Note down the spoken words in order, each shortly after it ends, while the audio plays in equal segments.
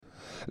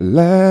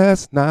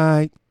Last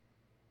night,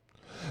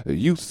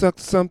 you sucked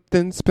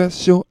something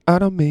special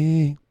out of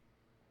me.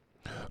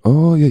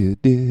 Oh, yeah, you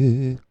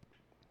did.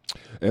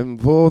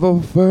 And for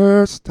the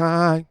first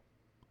time,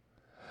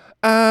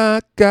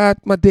 I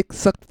got my dick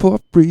sucked for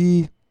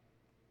free.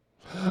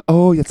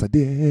 Oh, yes, I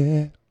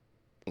did.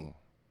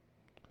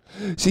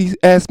 She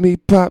asked me,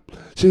 Pop,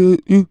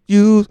 should you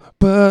use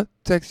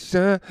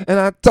protection? And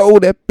I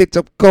told that bitch,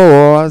 of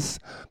course.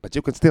 But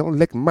you can still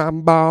lick my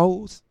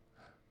balls.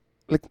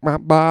 Lick my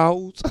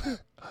balls.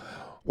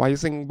 Why you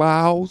sing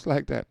balls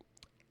like that?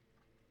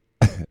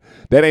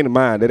 That ain't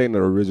mine. That ain't the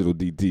original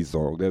DT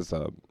song. That's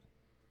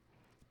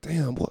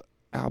damn, what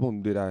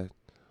album did I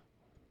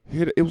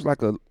hear? It was like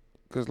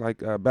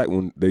back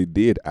when they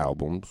did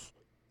albums.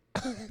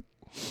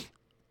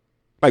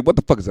 Like, what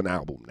the fuck is an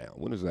album now?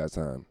 When was the last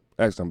time?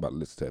 Actually, I'm about to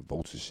listen to that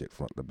Vulture shit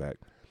front to back.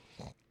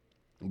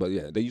 But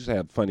yeah, they used to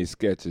have funny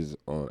sketches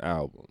on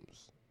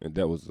albums, and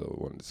that was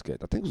one of the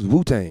sketches. I think it was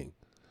Wu-Tang.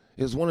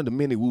 It was one of the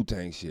many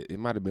Wu-Tang shit. It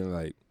might have been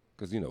like,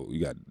 because, you know,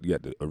 you got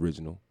the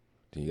original,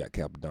 then you got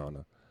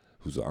Capadonna,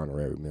 who's an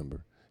honorary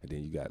member, and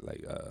then you got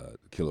like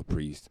Killer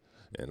Priest,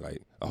 and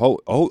like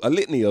a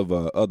litany of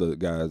other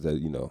guys that,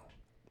 you know,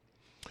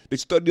 they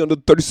study under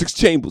 36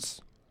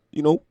 chambers,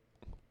 you know,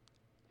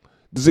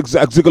 the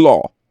zigzag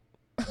zigalaw.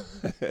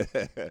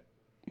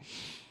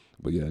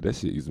 But yeah, that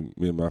shit used to,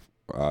 me and my,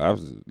 I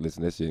was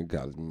listening to that shit in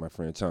college. Me and my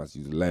friend Chauncey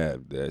used to laugh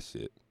at that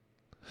shit.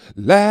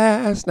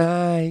 Last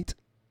night,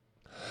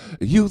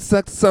 you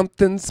sucked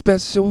something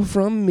special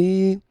from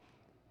me.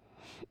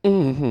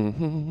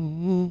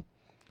 Mm-hmm.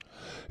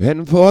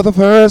 And for the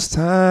first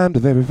time, the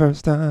very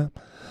first time,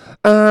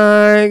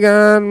 I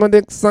got my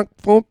dick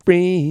sucked for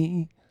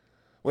free.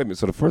 Wait a minute,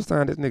 so the first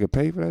time this nigga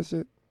paid for that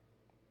shit?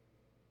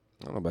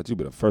 I don't know about you,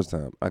 but the first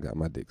time I got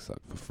my dick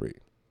sucked for free.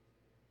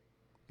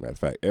 Matter of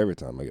fact, every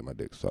time I get my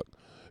dick sucked,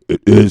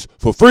 it is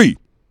for free.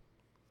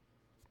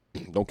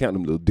 Don't count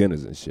them little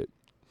dinners and shit.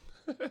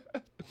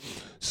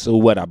 So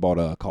what? I bought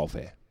a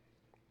coffee.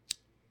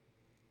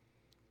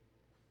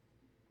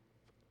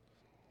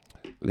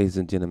 Ladies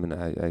and gentlemen,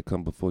 I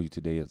come before you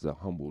today as a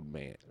humbled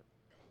man.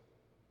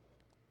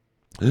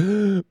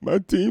 My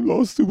team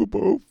lost Super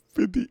Bowl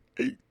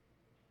 58.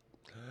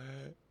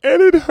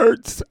 And it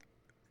hurts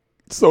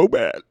so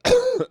bad.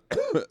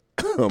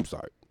 I'm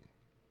sorry.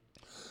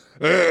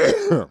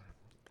 The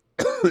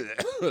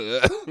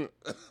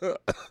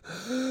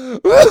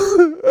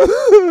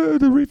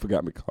reefer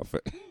got me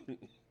coughing.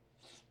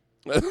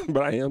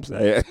 But I am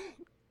sad.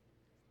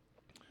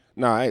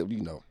 Nah,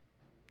 you know,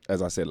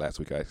 as I said last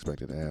week, I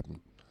expected it to happen.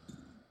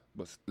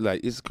 But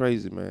like, it's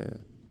crazy,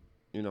 man.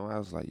 You know, I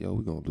was like, yo,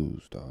 we gonna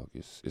lose, dog.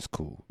 It's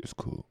cool. It's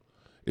cool.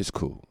 It's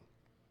cool.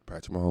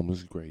 Patrick Mahomes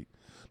is great.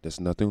 There's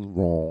nothing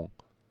wrong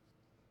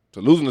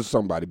to losing to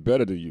somebody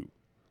better than you.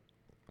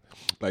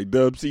 Like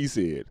Dub C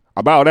said,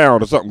 I bow down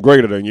to something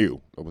greater than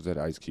you. Or was that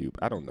Ice Cube?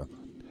 I don't know.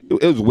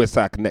 It was a West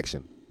Side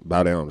Connection.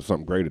 Bow down to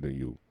something greater than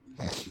you.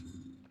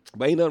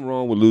 But ain't nothing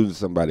wrong with losing to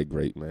somebody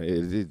great, man.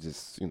 It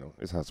just, you know,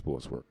 it's how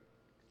sports work.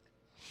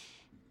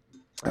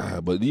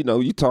 But, you know,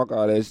 you talk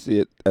all that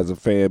shit as a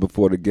fan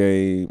before the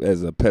game,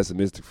 as a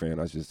pessimistic fan,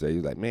 I should say.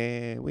 You're like,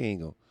 man, we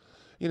ain't going to,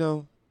 you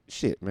know,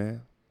 shit,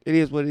 man. It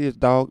is what it is,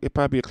 dog. It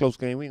probably be a close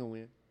game. We ain't going to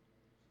win.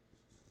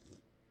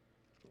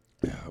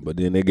 Yeah, but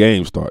then the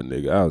game started,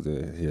 nigga. I was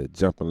in here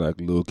jumping like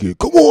a little kid.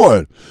 Come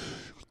on!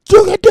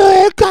 You can do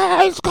it,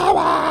 guys! Come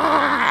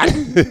on!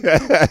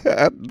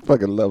 I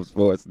fucking love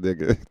sports,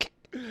 nigga.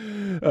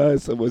 I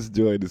had so much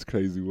joy in this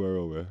crazy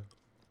world, man.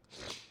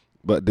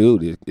 But,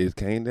 dude, it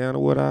came down to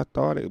what I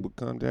thought it would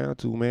come down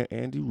to, man.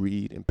 Andy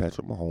Reid and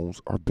Patrick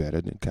Mahomes are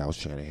better than Kyle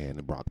Shanahan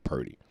and Brock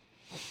Purdy.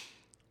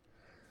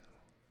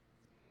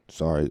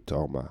 Sorry to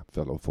all my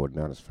fellow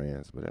 49ers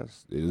fans, but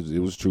it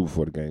was true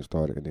before the game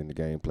started, and then the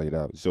game played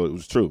out. So it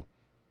was true.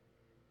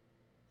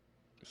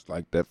 It's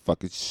like that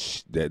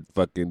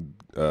fucking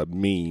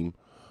meme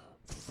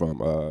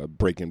from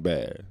Breaking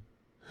Bad.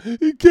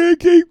 You can't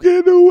keep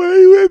getting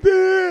away with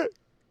it.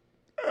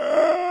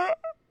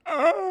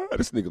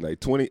 This nigga like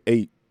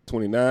 28,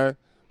 29,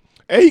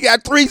 and he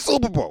got 3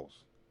 Super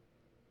Bowls.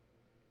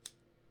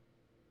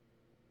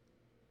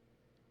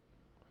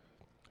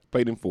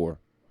 Played in 4.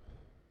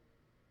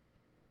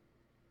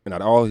 And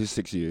out of all his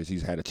 6 years,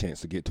 he's had a chance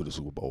to get to the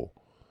Super Bowl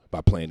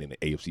by playing in the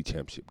AFC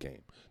Championship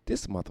game.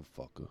 This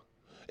motherfucker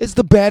is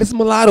the baddest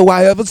mulatto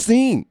I ever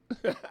seen.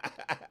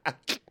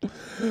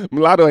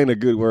 Mulatto ain't a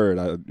good word.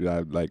 I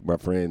like my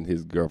friend,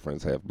 his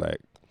girlfriend's half black.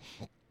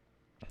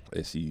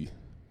 And she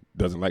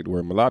doesn't like the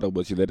word mulatto,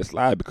 but she let it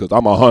slide because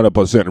I'm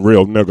 100%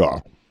 real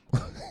nigga.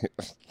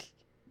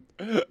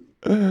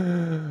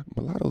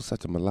 Mulatto's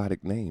such a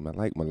melodic name. I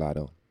like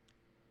mulatto.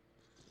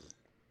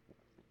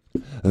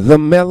 The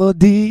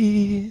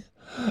melody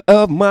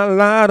of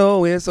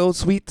mulatto is so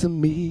sweet to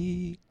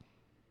me.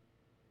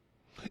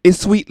 It's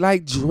sweet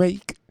like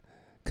Drake,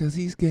 'cause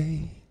he's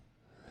gay.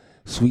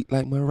 Sweet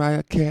like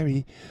Mariah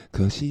Carey,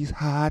 'cause she's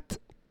hot.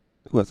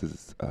 Who else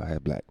is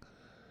half black?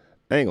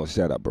 I ain't gonna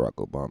shout out Barack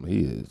Obama. He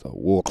is a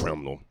war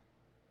criminal.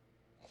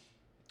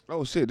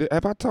 Oh shit!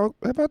 Have I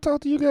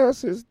talked to you guys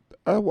since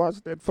I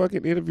watched that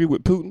fucking interview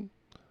with Putin?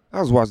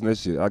 I was watching that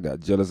shit. I got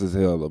jealous as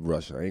hell of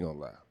Russia. I ain't gonna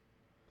lie. I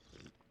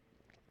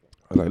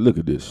was like, look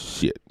at this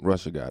shit.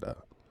 Russia got a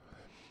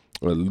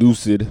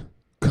lucid,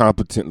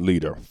 competent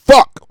leader.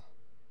 Fuck.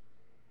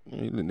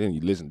 And then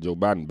you listen to Joe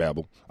Biden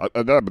babble. But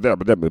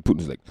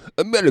Putin's like,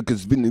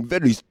 America's been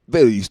very,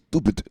 very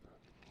stupid.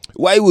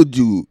 Why would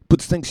you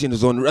put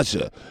sanctions on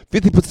Russia?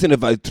 50%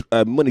 of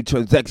our money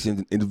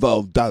transactions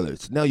involve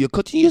dollars. Now you're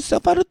cutting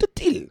yourself out of the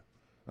deal.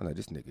 I'm like,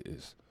 this nigga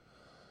is.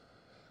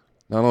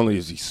 Not only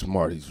is he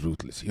smart, he's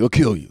ruthless. He'll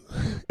kill you.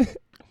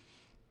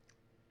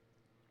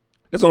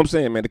 That's what I'm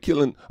saying, man.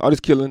 All this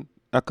killing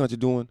our country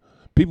doing,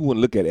 people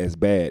wouldn't look at it as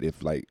bad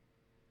if, like,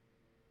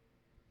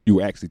 you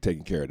were actually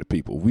taking care of the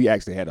people. We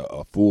actually had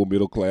a full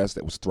middle class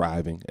that was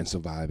thriving and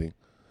surviving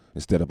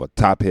instead of a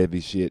top-heavy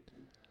shit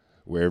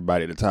where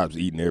everybody at the top's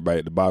eating, everybody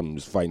at the bottom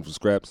is fighting for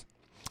scraps.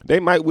 They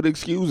would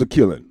excuse a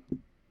killing.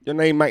 Your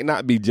name might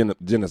not be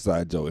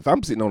Genocide Joe. If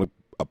I'm sitting on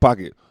a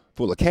pocket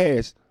full of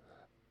cash,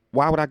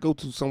 why would I go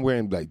to somewhere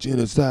and be like,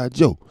 Genocide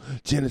Joe,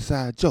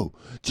 Genocide Joe,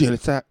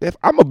 Genocide?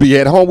 I'm going to be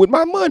at home with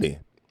my money.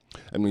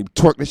 I mean,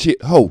 twerk that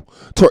shit, ho.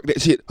 Twerk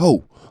that shit,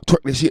 ho.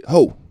 Twerk that shit,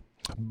 ho.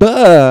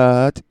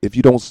 But if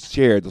you don't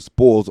share the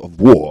spoils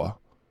of war,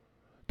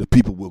 the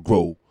people will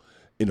grow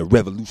in a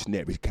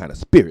revolutionary kind of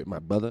spirit, my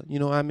brother. You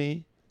know what I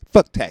mean?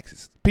 Fuck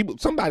taxes.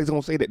 Somebody's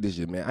going to say that this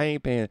year, man. I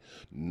ain't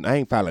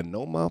filing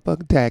no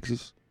motherfucking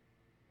taxes.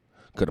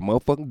 Because the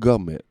motherfucking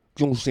government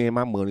going to send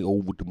my money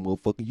over to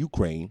motherfucking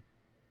Ukraine.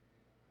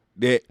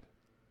 That,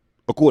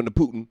 according to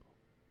Putin,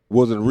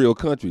 wasn't a real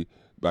country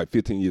like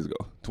 15 years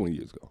ago, 20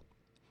 years ago.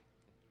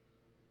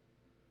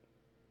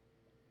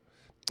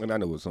 And I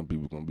know what some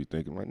people are going to be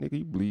thinking, like, nigga,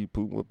 you believe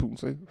Putin, what Putin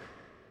say?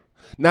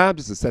 Nah, I'm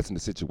just assessing the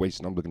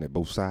situation. I'm looking at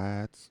both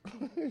sides.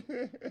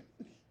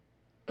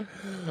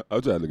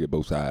 I'm trying to look at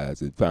both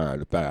sides and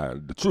find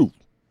the truth.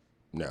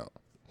 Now,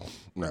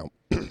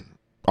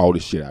 all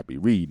this shit I be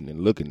reading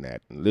and looking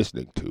at and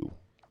listening to,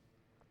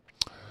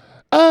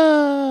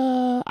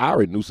 I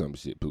already knew some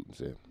shit Putin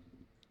said.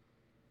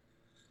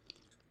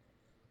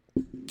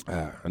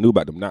 I knew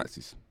about them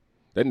Nazis.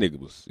 That nigga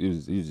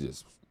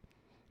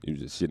he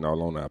was just shitting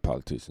all on our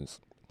politicians.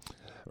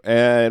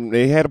 And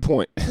they had a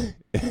point.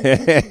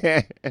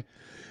 Say,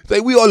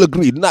 we all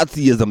agree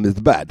Nazism is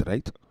bad,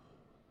 right?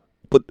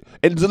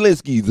 And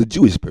Zelensky is a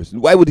Jewish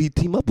person. Why would he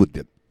team up with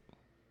them?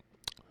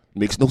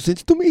 Makes no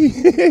sense to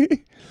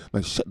me.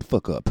 Like, shut the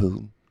fuck up,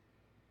 Putin.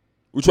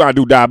 We trying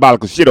to do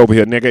diabolical shit over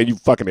here, nigga, and you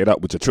fucking it up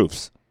with your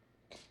truths.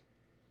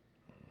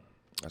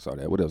 I saw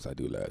that. What else I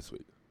do last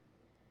week?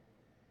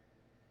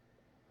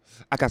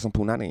 I got some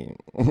punani.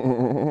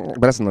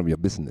 But that's none of your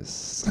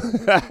business.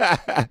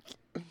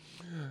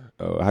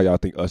 How y'all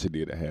think Usher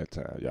did at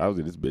halftime? Y'all was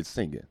in this bitch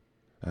singing.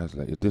 I was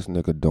like, if this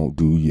nigga don't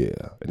do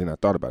yeah. And then I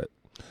thought about it.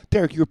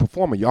 Derek, you're a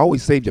performer. You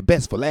always save your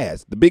best for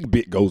last. The big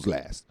bit goes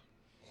last.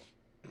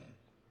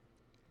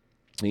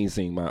 He ain't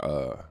seen my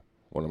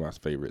one of my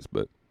favorites,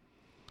 but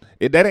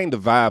that ain't the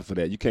vibe for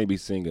that. You can't be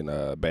singing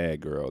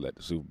Bad Girl at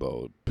the Super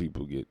Bowl.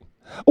 People get,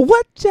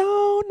 what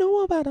y'all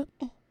know about a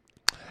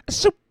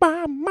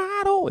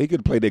supermodel? He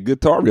could play that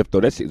guitar riff, though.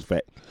 That shit's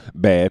bad.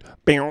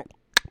 Is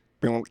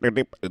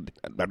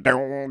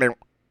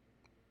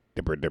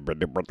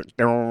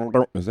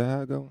that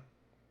how it goes?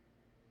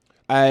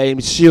 I'm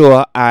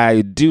sure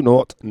I do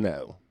not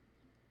know.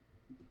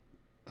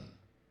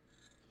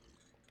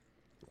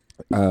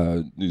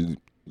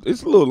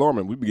 It's a little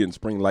alarming. We be getting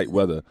spring light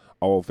weather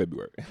all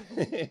February.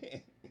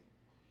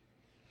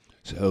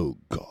 So,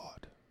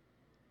 God.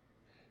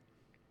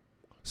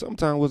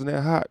 Sometimes wasn't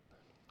that hot.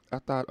 I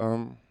thought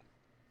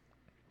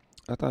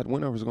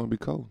winter was going to be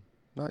cold.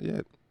 Not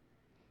yet.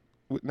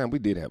 Now, we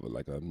did have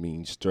a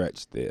mean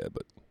stretch there,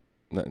 but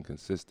nothing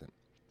consistent.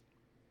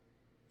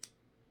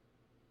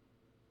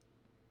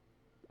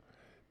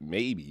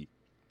 Maybe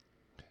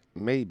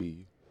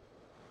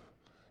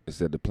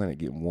instead of the planet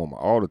getting warmer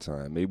all the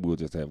time, maybe we'll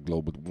just have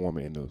global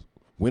warming in the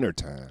winter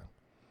time.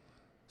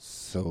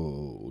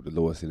 So the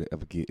lowest it'll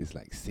ever get is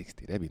like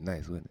 60. That'd be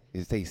nice, wouldn't it?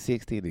 It stay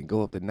 60, then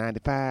go up to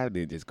 95,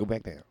 then just go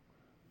back down.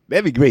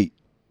 That'd be great.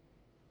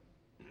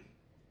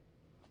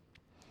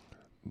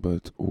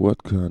 But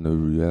what kind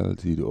of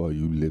reality are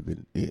you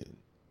living in?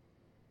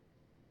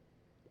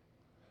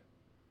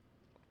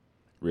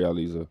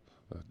 Reality is a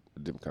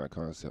different kind of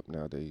concept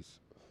nowadays.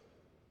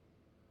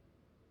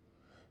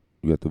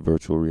 You got the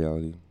virtual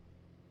reality.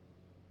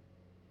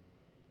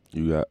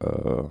 You got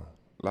a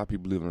lot of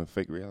people living in a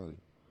fake reality.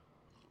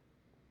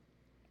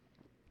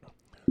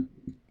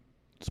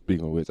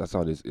 Speaking of which, I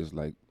saw this. It's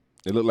like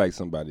it looked like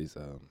somebody's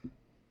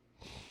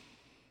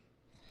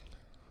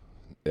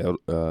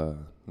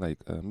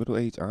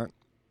middle-aged aunt,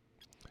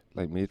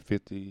 like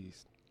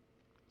mid-50s,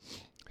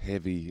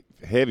 heavy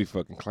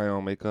fucking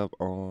clown makeup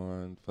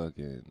on,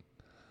 fucking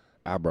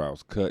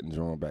eyebrows cut and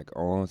drawn back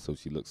on, so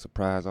she looks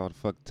surprised all the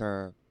fucking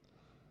time.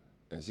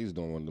 And she's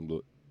doing one of them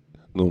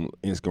little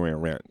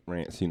Instagram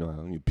rants, you know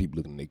how people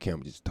looking at their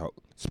camera just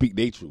speak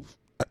their truth.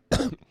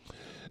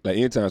 Like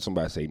anytime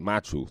somebody say my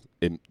truth,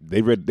 and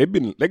they're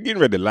getting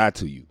ready to lie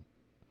to you.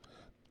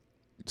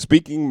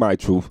 Speaking my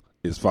truth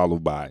is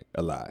followed by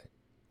a lie,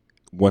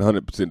 100%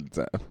 of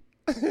the time.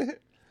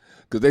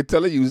 Because they're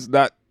telling you it's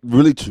not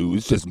really true.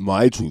 It's just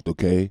my truth,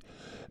 okay?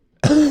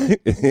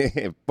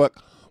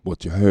 Fuck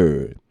what you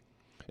heard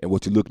and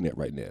what you're looking at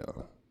right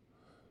now.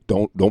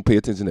 Don't pay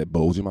attention to that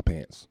bulge in my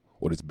pants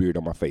or this beard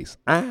on my face.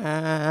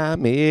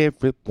 I'm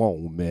every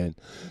woman.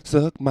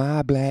 Suck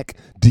my black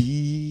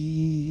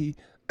D.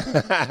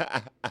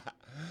 I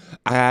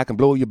can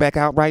blow your back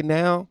out right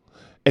now.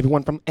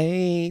 Everyone from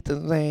A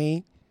to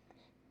Z.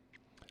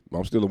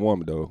 I'm still a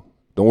woman, though.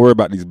 Don't worry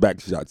about these back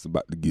shots I'm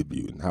about to give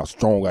you and how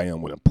strong I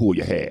am when I pull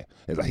your hair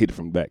as I hit it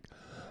from the back.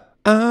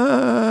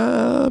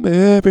 I'm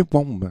every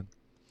woman.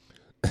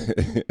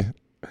 The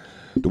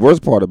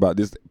worst part about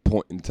this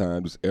point in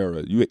time, this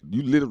era, you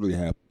literally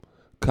have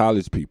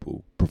college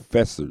people,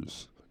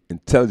 professors,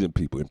 intelligent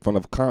people in front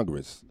of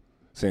Congress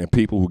saying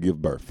people who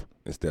give birth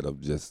instead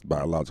of just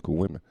biological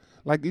women.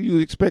 Like you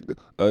expect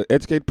an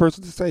educated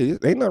person to say,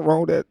 ain't nothing wrong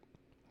with that.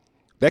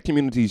 That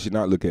community should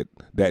not look at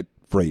that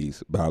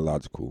phrase,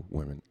 biological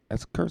women,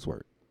 as a curse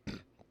word.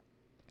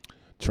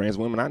 Trans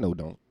women I know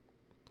don't.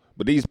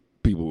 But these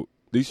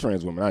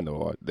trans women I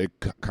know they're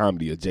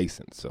comedy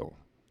adjacent. So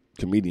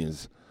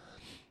comedians,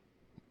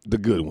 the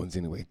good ones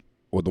anyway,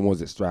 or the ones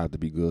that strive to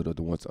be good, or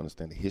the ones that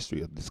understand the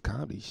history of this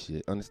comedy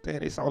shit,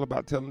 understand it's all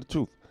about telling the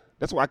truth.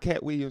 That's why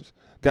Cat Williams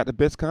got the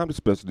best comedy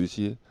special this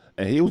year,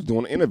 and he was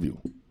doing an interview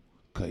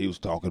because he was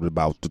talking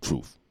about the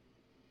truth.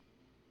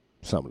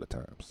 Some of the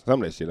times.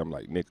 Some of that shit, I'm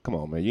like, Nick, come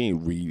on, man. You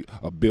ain't read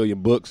 1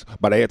 billion books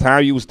by the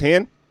time you was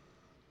 10?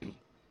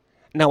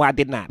 No, I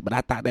did not, but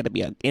I thought that'd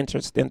be an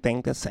interesting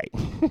thing to say.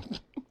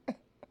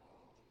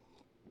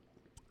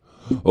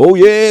 Oh,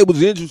 yeah, it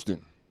was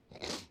interesting.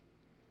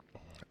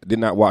 I did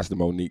not watch the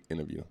Monique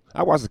interview.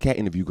 I watched the Cat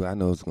interview because I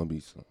know it's going to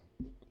be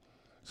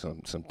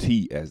some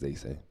tea, as they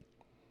say.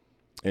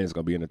 And it's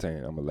going to be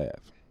entertaining. I'm going to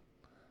laugh.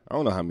 I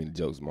don't know how many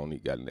jokes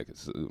Monique got in there.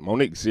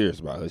 Monique's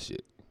serious about her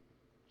shit.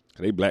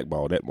 They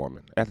blackballed that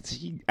woman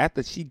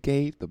after she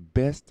gave the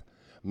best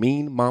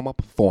mean mama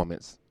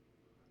performance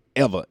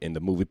ever in the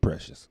movie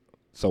Precious.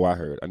 So I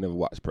heard. I never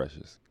watched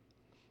Precious.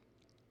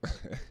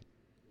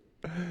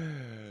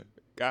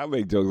 I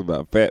make jokes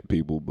about fat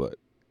people, but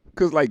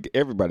because like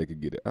everybody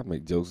could get it. I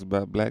make jokes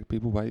about black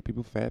people, white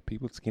people, fat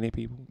people, skinny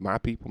people, my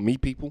people,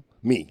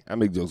 me. I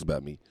make jokes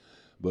about me,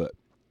 but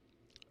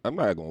I'm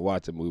not gonna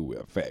watch a movie where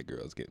a fat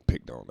girl's getting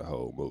picked on the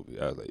whole movie.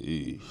 I was like,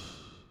 eesh.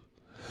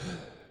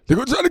 They're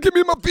going to try to get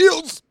me in my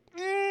feels.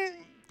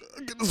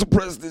 I'm going to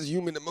suppress this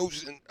human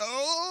emotion.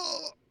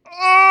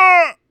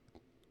 I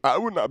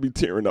would not be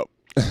tearing up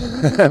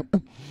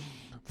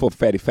for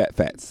fatty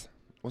fats.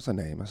 What's her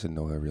name? I should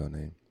know her real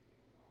name.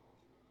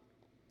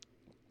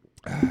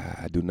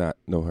 I do not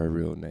know her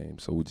real name,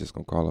 so we're just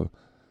going to call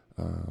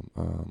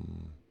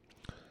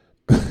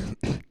her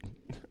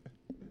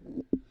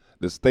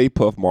the Stay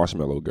Puft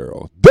Marshmallow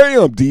Girl.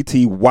 Damn,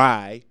 DT,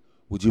 why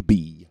would you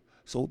be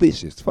so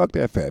vicious? Fuck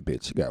that fat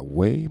bitch. She got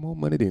way more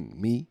money than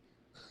me.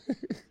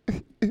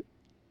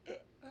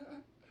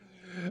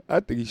 I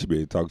think you should be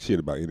able to talk shit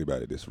about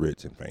anybody that's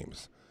rich and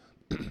famous.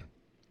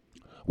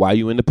 Why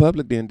you in the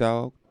public then,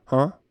 dog?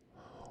 Huh?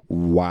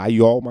 Why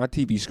you on my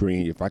TV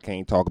screen if I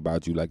can't talk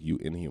about you like you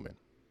inhuman?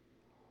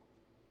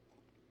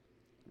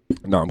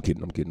 No, I'm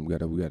kidding. We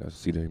gotta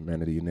see the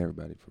humanity in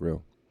everybody, for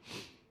real.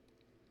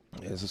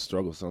 It's a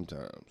struggle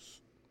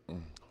sometimes.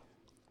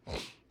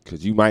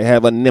 Because you might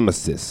have a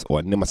nemesis or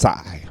a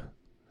nemesis.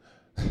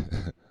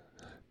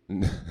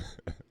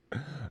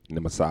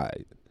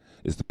 Nemesis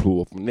is the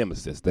plural from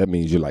nemesis. That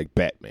means you're like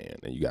Batman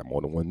and you got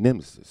more than one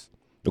nemesis.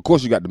 Of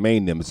course, you got the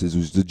main nemesis,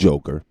 who's the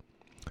Joker.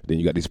 Then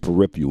you got these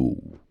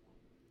peripheral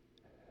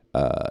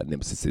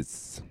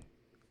nemesis.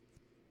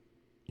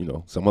 You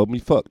know, some of them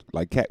you fucked,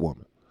 like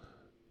Catwoman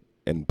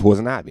and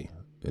Poison Ivy.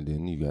 And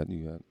then you got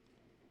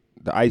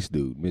the Ice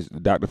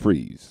Dude, Dr.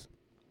 Freeze.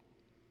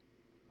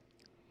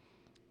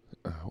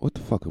 What the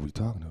fuck are we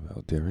talking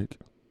about, Derek?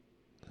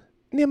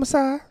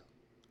 Nemesis.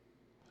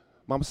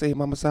 Mama say,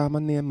 my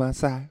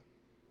nemesis.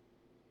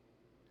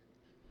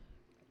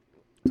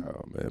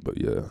 Oh, man, but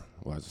yeah,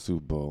 watch the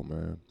Super Bowl,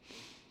 man.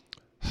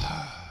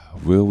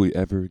 Will we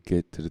ever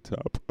get to the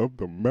top of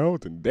the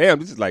mountain? Damn,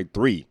 this is like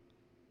 3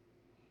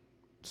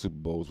 Super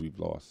Bowls we've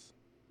lost.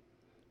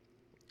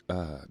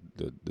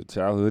 The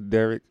childhood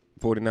Derek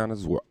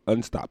 49ers were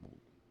unstoppable.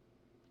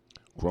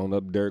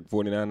 Grown-up Derek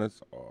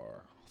 49ers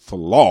are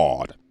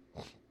flawed.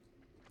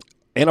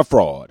 And a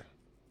fraud.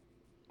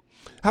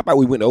 How about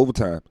we went to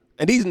overtime?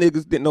 And these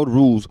niggas didn't know the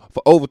rules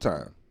for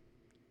overtime.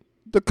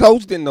 The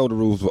coach didn't know the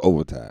rules for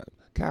overtime.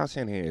 Kyle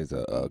Shanahan is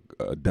a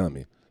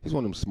dummy. He's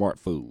one of them smart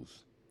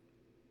fools.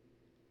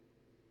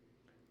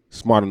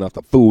 Smart enough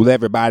to fool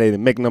everybody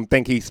and making them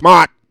think he's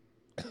smart.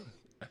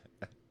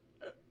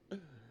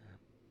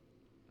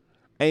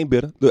 Ain't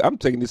bitter. Look, I'm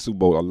taking this Super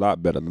Bowl a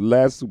lot better. The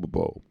last Super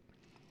Bowl,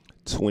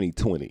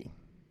 2020.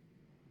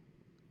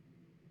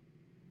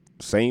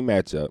 Same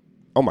matchup.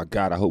 Oh, my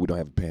God, I hope we don't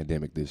have a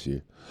pandemic this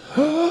year.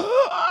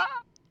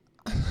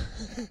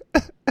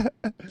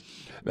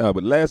 No,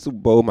 but last Super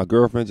Bowl, my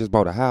girlfriend just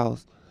bought a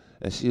house,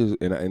 and she was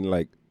and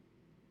like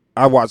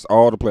I watched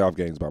all the playoff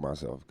games by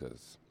myself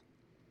because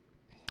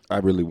I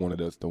really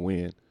wanted us to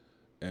win,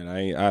 and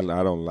I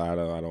don't lie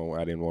to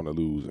I didn't want to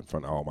lose in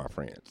front of all my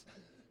friends.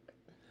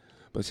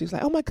 But she's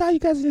like, "Oh my God, you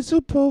guys in the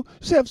Super Bowl?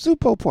 You should have a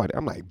Super Bowl party."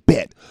 I'm like,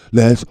 "Bet,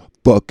 let's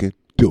fucking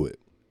do it."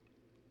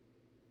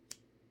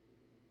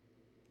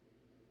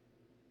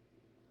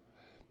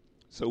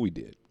 So we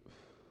did.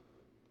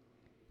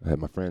 I had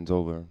my friends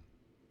over,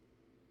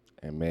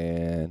 and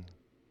man,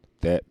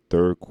 that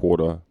third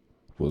quarter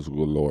was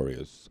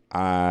glorious.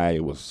 I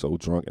was so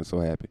drunk and so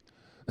happy.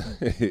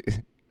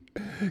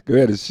 We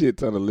had a shit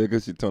ton of liquor,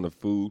 shit ton of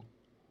food.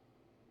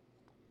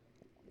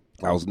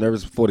 I was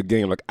nervous before the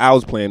game. Like, I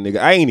was playing, nigga.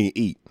 I ain't even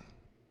eat.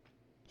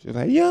 She was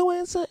like, "You don't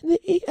want something to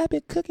eat? I've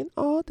been cooking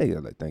all day." I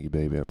was like, "Thank you,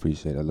 baby. I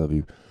appreciate it. I love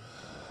you.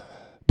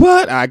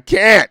 But I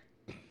can't.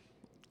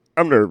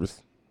 I'm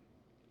nervous."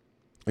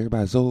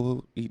 Everybody's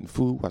over, eating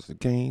food, watching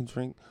the game,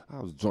 drink. I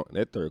was drunk. In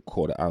that third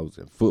quarter, I was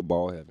in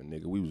football heaven,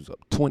 nigga. We was up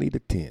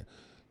 20-10.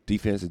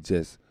 Defense had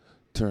just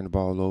turned the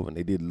ball over, and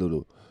they did a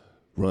little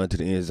run to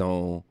the end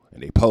zone,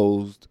 and they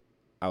posed.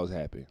 I was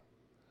happy.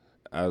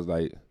 I was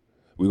like,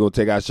 "We're going to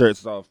take our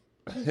shirts off."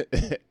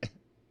 The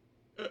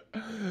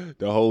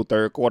whole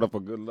third quarter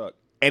for good luck.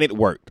 And it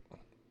worked.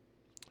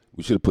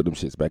 We should have put them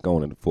shits back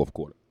on in the fourth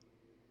quarter.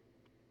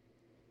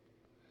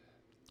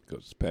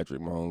 Because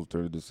Patrick Mahomes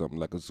turned into something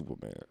like a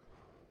Superman.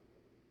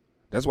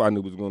 That's why I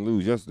knew we was going to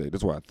lose yesterday.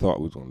 That's why I thought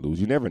we was going to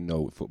lose. You never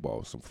know with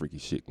football. Some freaky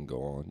shit can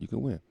go on. You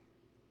can win.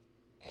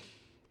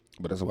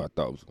 But that's why I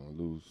thought we was going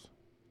to lose.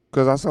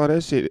 Because I saw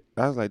that shit.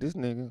 I was like, this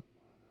nigga.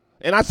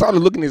 And I saw the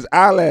look in his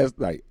eye last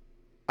night.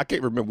 I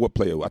can't remember what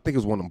play it was. I think it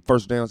was one of them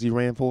first downs he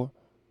ran for.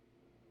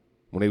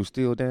 When they were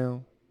still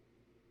down.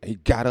 He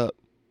got up.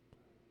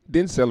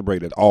 Didn't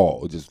celebrate at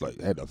all. Just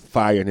like had the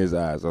fire in his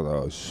eyes. I was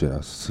like, "Oh shit,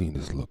 I've seen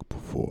this look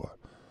before."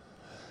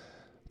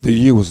 The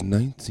year was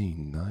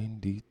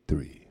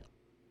 1993.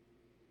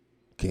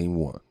 Game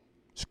 1.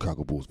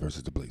 Chicago Bulls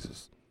versus the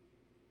Blazers.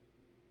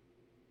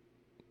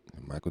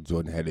 And Michael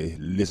Jordan had to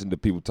listen to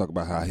people talk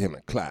about how him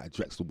and Clyde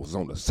Drexler was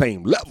on the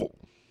same level.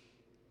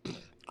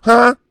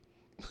 Huh?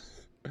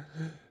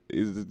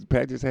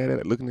 Pat just had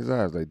that look in his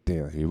eyes like,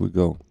 "Damn, here we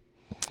go."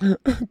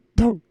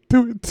 "Don't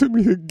do it to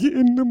me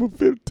again, number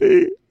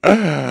 15.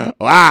 Wow.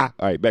 All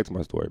right, back to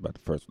my story about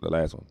the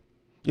last one.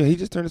 Yeah, he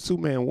just turned to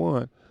Superman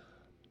 1,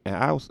 and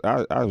I was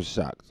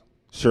shocked.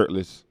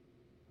 Shirtless,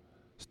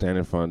 standing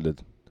in front of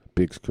the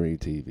big screen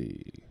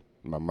TV,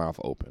 my mouth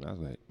open. I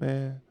was like,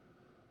 "Man,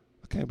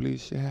 I can't believe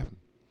this shit happened."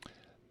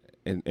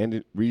 And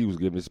Andy Reid was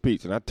giving a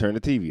speech, and I turned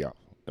the TV off.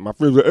 And my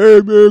friends were like,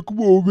 "Hey, man,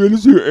 come on, man.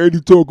 Let's hear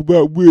Andy talk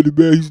about winning,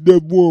 man. He's never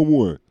won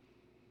one."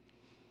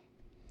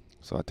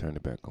 So I turned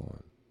it back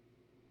on.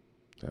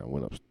 And I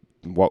went up,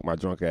 walked my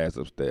drunk ass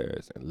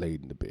upstairs, and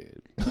laid in the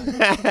bed.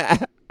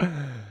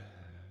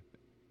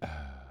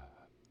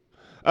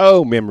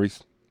 Oh,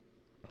 memories.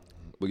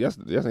 But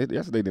yesterday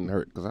didn't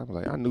hurt because I was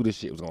like, I knew this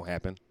shit was going to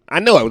happen. I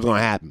knew it was going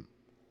to happen.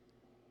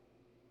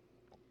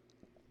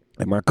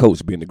 And my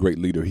coach, being the great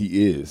leader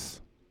he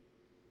is,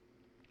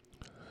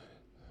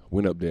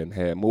 went up there and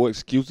had more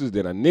excuses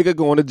than a nigga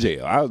going to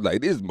jail. I was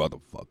like, this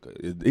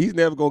motherfucker, he's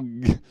never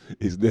going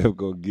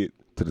to get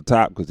to the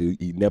top because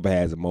he never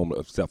has a moment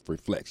of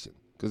self-reflection.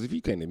 Because if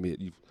you can't admit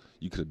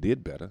you could have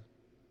did better,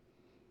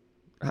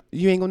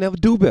 you ain't going to never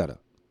do better.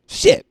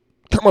 Shit.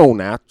 Come on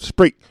now.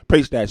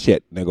 Preach that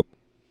shit, nigga.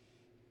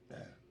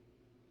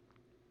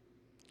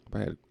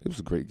 But it was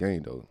a great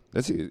game, though.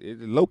 That's it.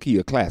 Low-key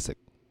a classic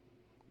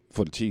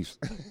for the Chiefs.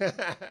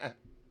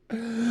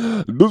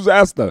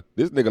 Disaster.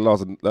 This nigga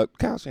lost.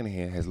 Kyle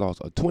Shanahan has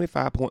lost a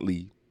 25-point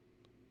lead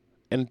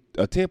and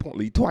a 10-point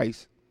lead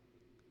twice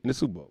in the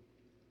Super Bowl.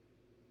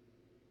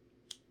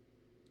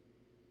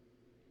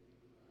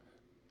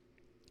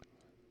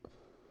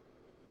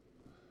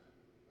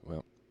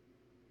 Well,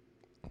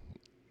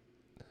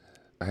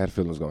 I had a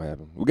feeling it was going to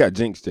happen. We got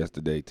jinxed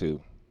yesterday,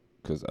 too,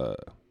 because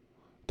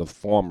the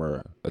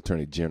former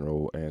Attorney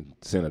General and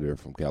Senator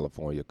from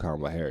California,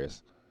 Kamala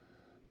Harris,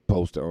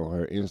 posted on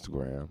her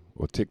Instagram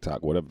or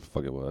TikTok, whatever the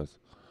fuck it was,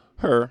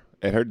 her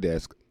at her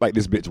desk, like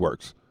this bitch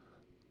works.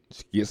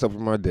 She gets up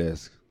from her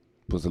desk,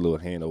 puts a little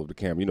hand over the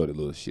camera. You know the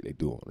little shit they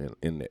do on the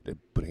internet. They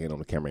put a hand on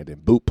the camera and then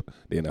boop.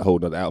 Then a whole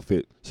nother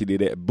outfit. She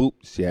did that, boop.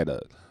 She had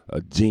a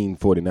jean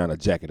 49er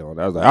jacket on.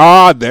 I was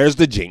like, there's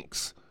the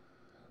jinx.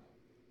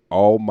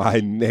 All my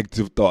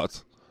negative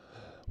thoughts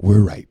were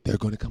right. They're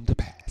going to come to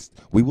pass.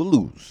 We will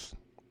lose.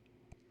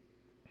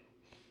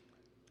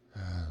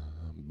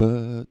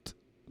 But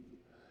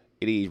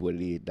it is what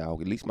it is,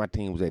 dog. At least my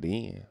team was at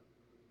the end.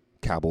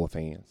 Cowboy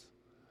fans.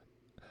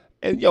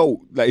 And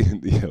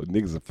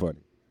niggas are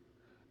funny.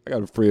 I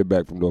got a friend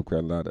back from North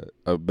Carolina,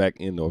 back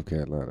in North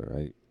Carolina,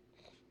 right?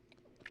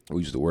 We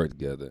used to work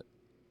together.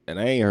 And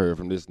I ain't heard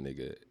from this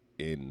nigga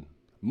in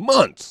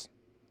months.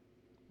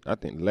 I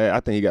think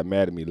he got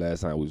mad at me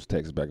last time we was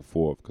texting back and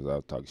forth because I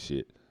was talking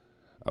shit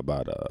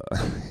about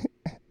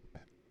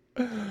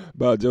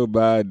about Joe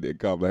Biden and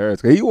Kamala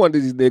Harris. 'Cause he one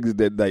of these niggas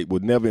that like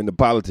was never into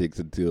politics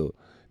until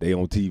they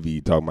on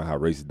TV talking about how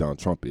racist Donald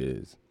Trump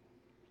is.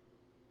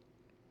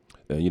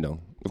 And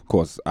of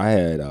course, I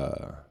had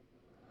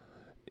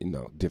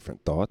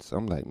different thoughts.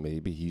 I'm like,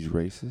 maybe he's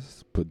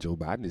racist, but Joe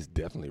Biden is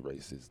definitely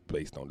racist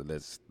based on the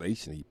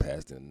legislation he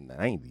passed in the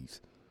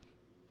 90s.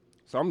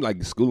 So I'm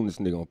like schooling this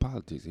nigga on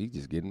politics. He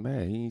just getting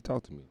mad. He ain't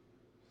talk to me.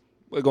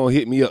 They're going to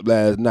hit me up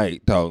last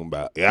night talking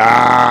about,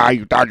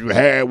 you thought you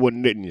had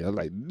one, didn't you? I was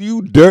like,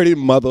 you dirty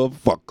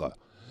motherfucker.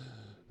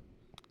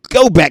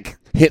 Go back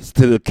hence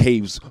to the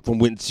caves from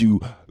whence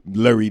you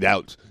lurried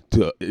out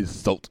to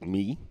insult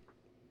me.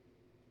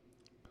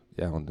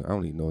 Yeah, I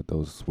don't even know what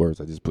those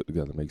words I just put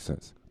together make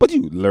sense. But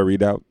you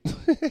lurried out.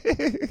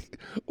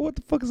 What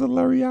the fuck is a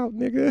lurry out,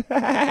 nigga?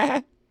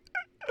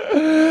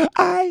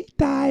 I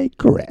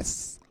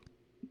digress.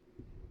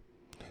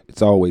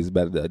 It's always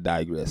better to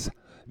digress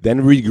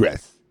than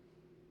regress.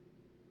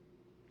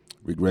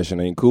 Regression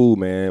ain't cool,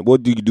 man.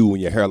 What do you do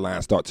when your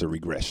hairline starts to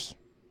regress?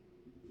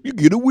 You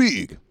get a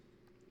wig.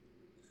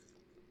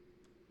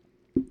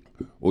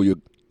 Or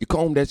you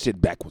comb that shit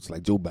backwards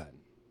like Joe Biden.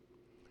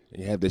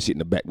 And you have that shit in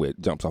the back where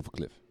it jumps off a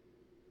cliff.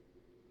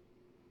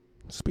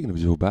 Speaking of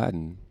Joe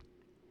Biden,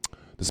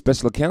 the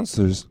special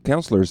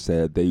counselors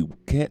said they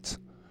can't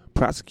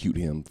prosecute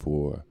him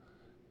for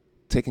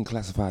taking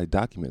classified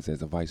documents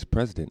as a vice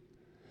president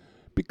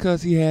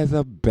because he has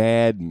a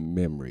bad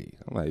memory.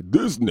 I'm like,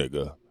 this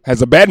nigga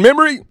has a bad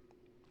memory?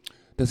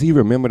 Does he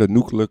remember the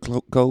nuclear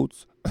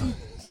codes?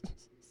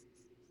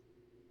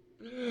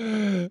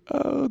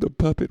 Oh, the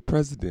puppet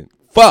president.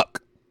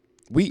 Fuck.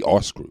 We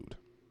are screwed.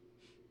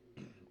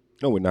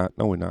 No, we're not.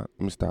 Let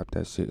me stop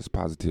that shit. It's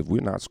positive. We're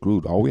not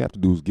screwed. All we have to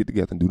do is get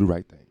together and do the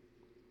right thing.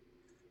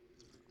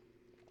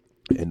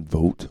 And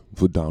vote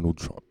for Donald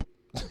Trump.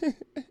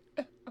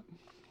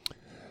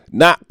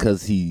 Not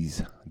because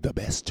he's the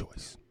best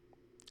choice.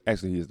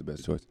 Actually, he is the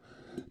best choice.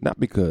 Not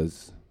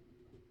because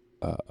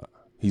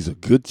he's a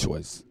good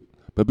choice,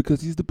 but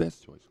because he's the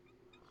best choice.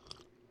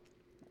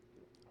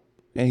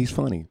 And he's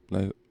funny.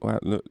 Like,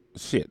 look,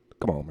 shit.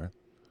 Come on, man.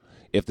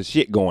 If the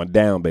shit going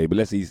down, baby,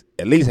 let's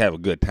at least have a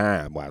good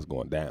time while it's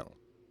going down.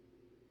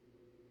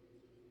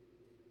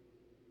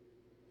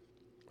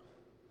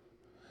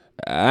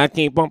 I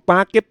keep a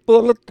pocket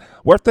full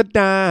worth of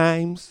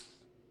dimes.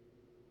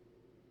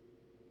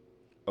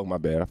 Oh, my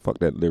bad. I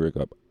fucked that lyric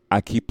up.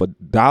 I keep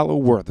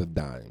 $1 worth of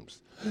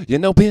dimes. You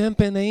know,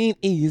 pimping ain't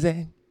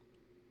easy.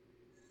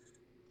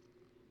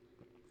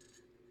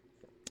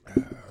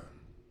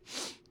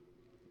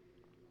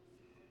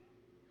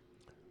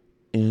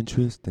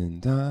 Interesting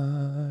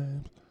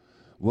times.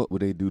 What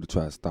would they do to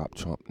try to stop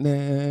Trump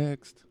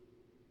next?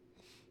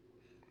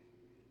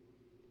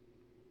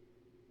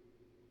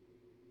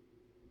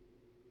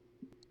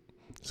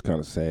 It's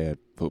kind of sad.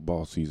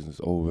 Football season's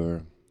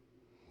over.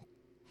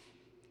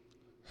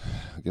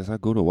 I guess I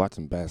go to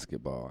watching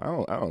basketball.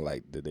 I don't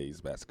like today's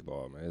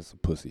basketball, man. It's some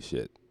pussy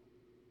shit.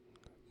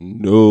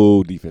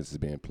 No defense is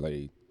being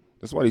played.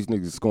 That's why these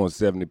niggas are scoring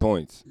 70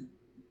 points.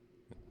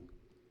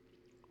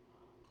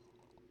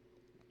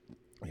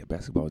 Yeah,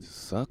 basketball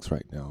just sucks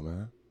right now,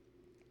 man.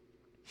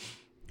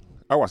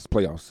 I watch the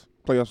playoffs.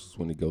 Playoffs is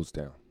when it goes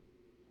down.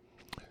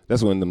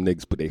 That's when them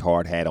niggas put their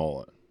hard hat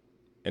on.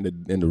 And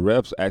the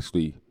refs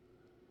actually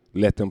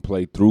let them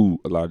play through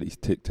a lot of these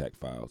tic-tac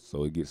fouls,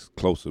 so it gets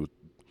closer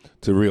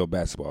to real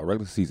basketball.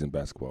 Regular season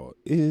basketball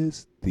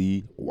is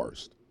the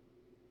worst.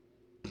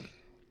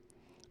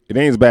 It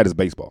ain't as bad as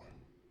baseball.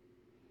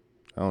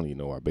 I don't even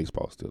know why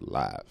baseball's still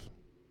alive.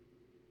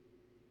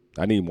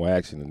 I need more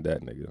action than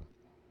that, nigga.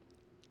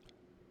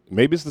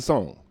 Maybe it's the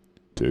song.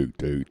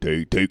 Take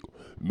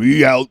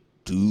me out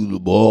to the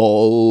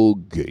ball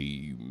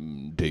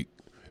game. Take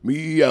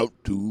me out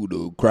to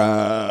the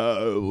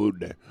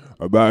crowd.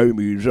 Buy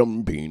me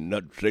some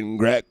peanuts and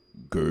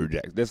cracker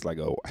jacks. That's like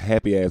a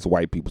happy ass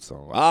white people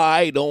song.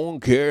 I don't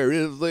care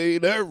if they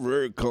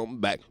never come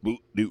back. Root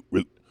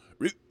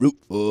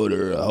for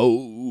their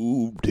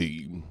whole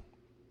team.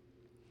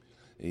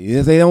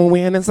 If they don't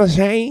win, it's a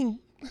shame.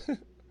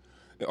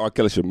 R.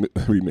 Kelly should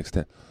remix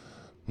that.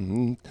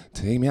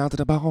 Take me out to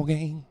the ball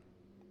game.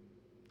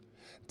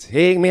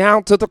 Take me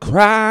out to the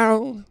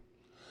crowd.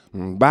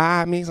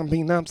 Buy me some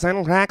peanuts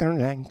and cracker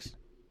jacks.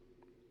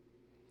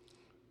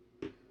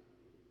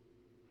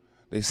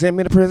 They sent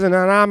me to prison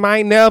and I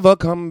might never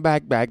come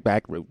back.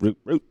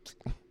 Root.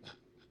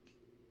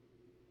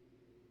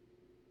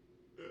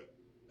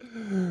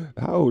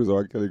 How old is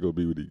R. Kelly gonna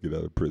be when he get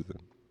out of prison?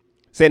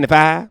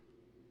 75.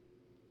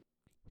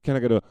 Can I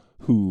get a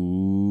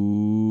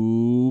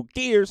who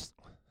cares?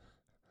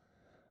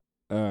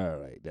 All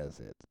right, that's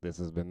it. This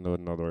has been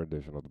another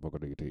edition of the Book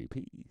of Nigga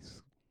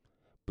Peace.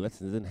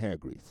 Blessings and hair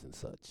grease and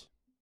such.